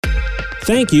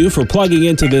Thank you for plugging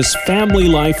into this Family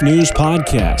Life News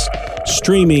podcast,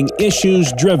 streaming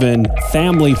issues-driven,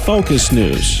 family-focused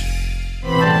news.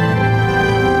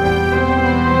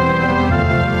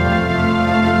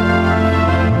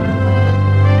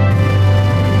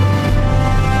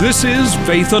 This is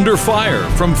Faith Under Fire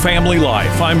from Family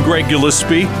Life. I'm Greg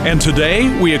Gillespie, and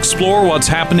today we explore what's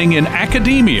happening in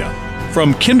academia.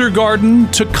 From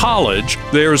kindergarten to college,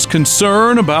 there's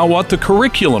concern about what the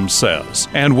curriculum says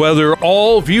and whether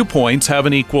all viewpoints have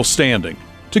an equal standing.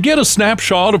 To get a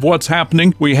snapshot of what's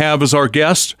happening, we have as our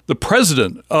guest the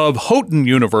president of Houghton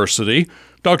University,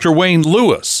 Dr. Wayne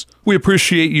Lewis. We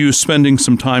appreciate you spending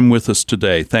some time with us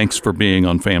today. Thanks for being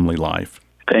on Family Life.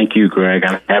 Thank you, Greg.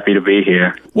 I'm happy to be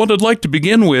here. What I'd like to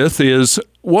begin with is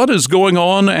what is going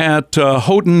on at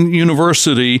Houghton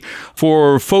University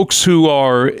for folks who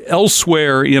are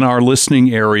elsewhere in our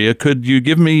listening area. Could you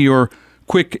give me your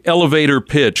quick elevator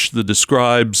pitch that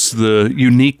describes the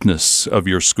uniqueness of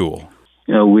your school?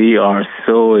 You know, we are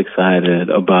so excited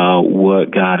about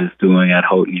what God is doing at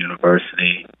Houghton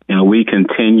University. You know, we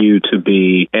continue to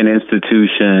be an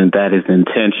institution that is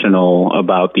intentional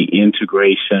about the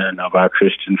integration of our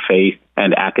Christian faith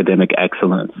and academic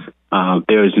excellence.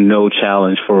 There is no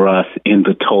challenge for us in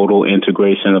the total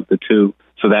integration of the two.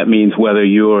 So that means whether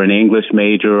you're an English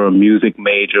major or a music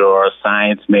major or a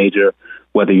science major,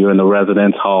 whether you're in the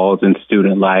residence halls in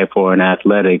student life or in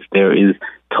athletics, there is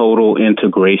total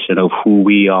integration of who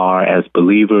we are as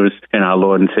believers in our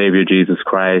Lord and Savior Jesus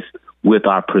Christ with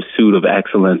our pursuit of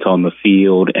excellence on the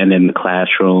field and in the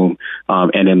classroom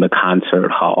and in the concert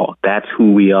hall. That's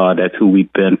who we are. That's who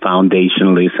we've been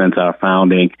foundationally since our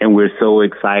founding. And we're so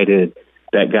excited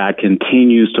that God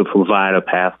continues to provide a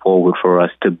path forward for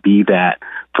us to be that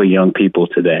for young people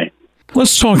today.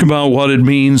 Let's talk about what it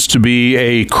means to be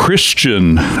a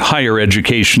Christian higher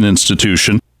education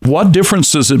institution. What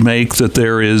difference does it make that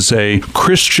there is a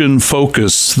Christian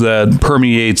focus that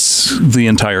permeates the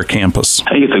entire campus?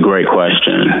 I think it's a great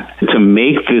question. To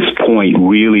make this point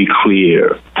really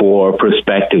clear for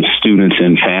prospective students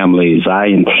and families, I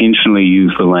intentionally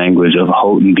use the language of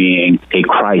Houghton being a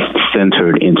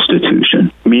Christ-centered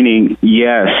institution. Meaning,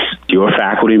 yes, your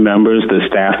faculty members, the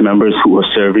staff members who are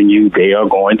serving you, they are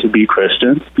going to be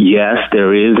Christians. Yes,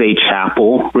 there is a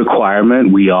chapel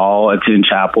requirement. We all attend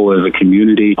chapel as a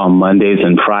community on Mondays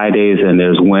and Fridays, and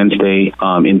there's Wednesday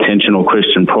intentional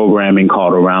Christian programming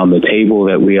called Around the Table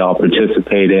that we all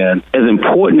participate in. As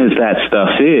important as that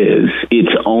stuff is,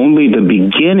 it's only the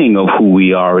beginning of who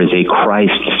we are as a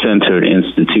Christ-centered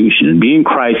institution. Being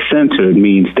Christ-centered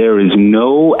means there is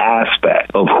no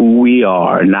aspect of who we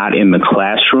are, not in the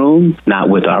classroom, not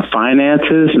with our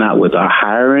finances, not with our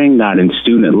hiring, not in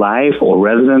student life or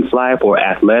residence life or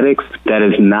athletics, that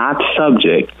is not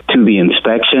subject to the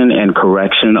inspection and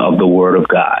correction of the Word of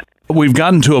God. We've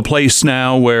gotten to a place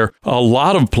now where a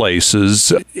lot of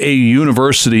places, a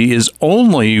university is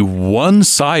only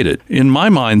one-sided. In my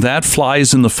mind, that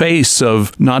flies in the face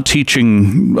of not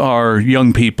teaching our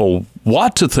young people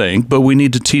what to think, but we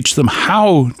need to teach them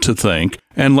how to think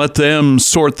and let them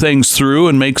sort things through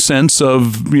and make sense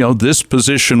of, this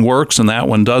position works and that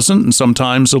one doesn't. And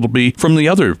sometimes it'll be from the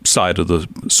other side of the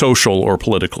social or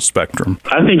political spectrum.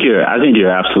 I think you're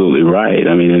absolutely right.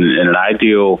 I mean, in an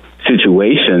ideal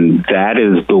situation, that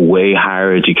is the way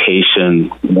higher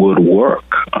education would work.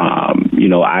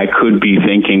 I could be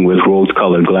thinking with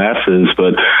rose-colored glasses,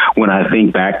 but when I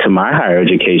think back to my higher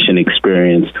education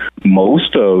experience,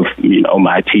 most of,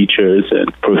 my teachers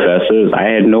and professors, I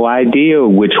had no idea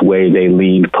which way they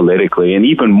leaned politically. And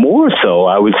even more so,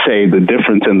 I would say the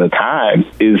difference in the times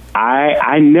is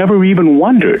I never even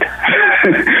wondered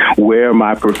where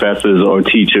my professors or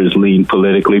teachers leaned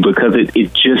politically because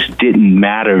it just didn't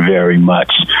matter very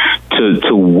much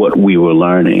to what we were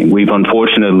learning. We've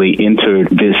unfortunately entered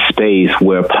this space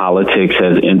where politics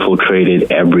has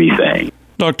infiltrated everything.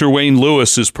 Dr. Wayne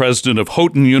Lewis is president of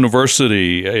Houghton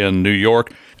University in New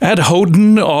York. At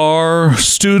Houghton, are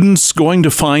students going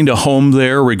to find a home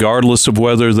there, regardless of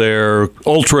whether they're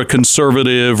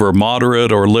ultra-conservative or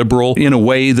moderate or liberal, in a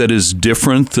way that is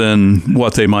different than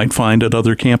what they might find at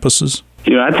other campuses?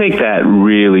 I take that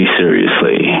really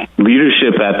seriously.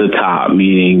 Leadership at the top,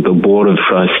 meaning the board of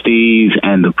trustees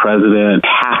and the president,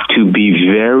 have to be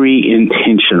very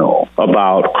intentional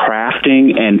about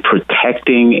crafting and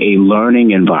protecting a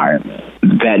learning environment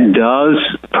that does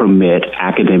permit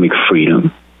academic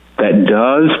freedom, that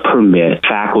does permit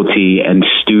faculty and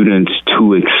students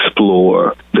to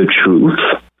explore the truth.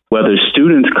 Whether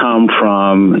students come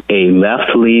from a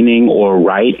left-leaning or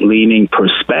right-leaning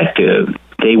perspective,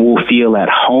 they will feel at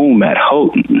home at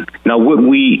Houghton. Now, what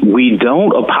we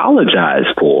don't apologize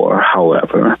for,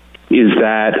 however, is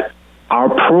that our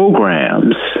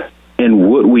programs and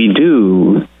what we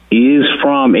do is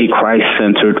from a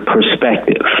Christ-centered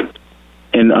perspective.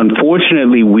 And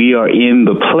unfortunately, we are in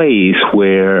the place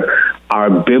where our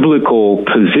biblical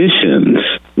positions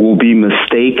will be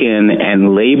mistaken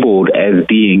and labeled as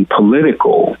being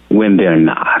political when they're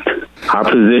not. Our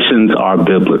positions are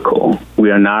biblical.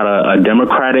 We are not a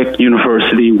Democratic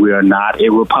university. We are not a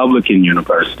Republican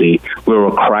university. We're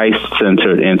a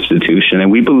Christ-centered institution,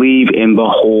 and we believe in the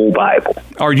whole Bible.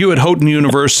 Are you at Houghton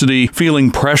University feeling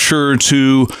pressure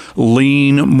to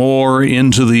lean more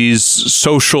into these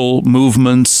social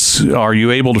movements? Are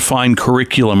you able to find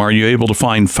curriculum? Are you able to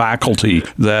find faculty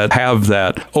that have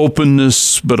that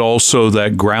openness, but also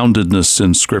that groundedness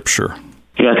in Scripture?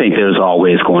 Yeah, I think there's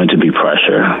always going to be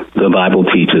pressure. The Bible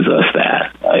teaches us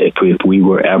that. If we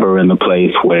were ever in the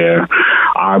place where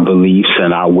our beliefs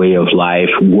and our way of life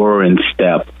were in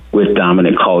step with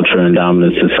dominant culture and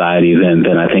dominant society,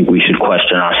 then I think we should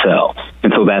question ourselves.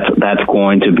 And so that's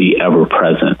going to be ever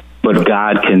present. But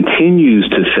God continues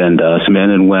to send us men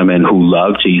and women who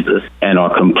love Jesus and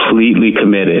are completely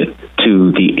committed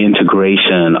to the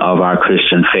integration of our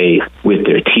Christian faith with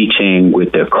their teaching,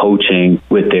 with their coaching,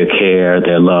 with their care,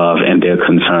 their love, and their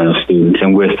concern of students.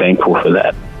 And we're thankful for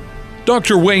that.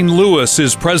 Dr. Wayne Lewis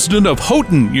is president of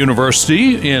Houghton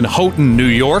University in Houghton, New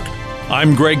York.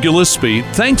 I'm Greg Gillespie.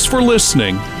 Thanks for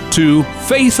listening to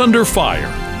Faith Under Fire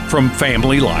from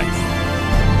Family Life.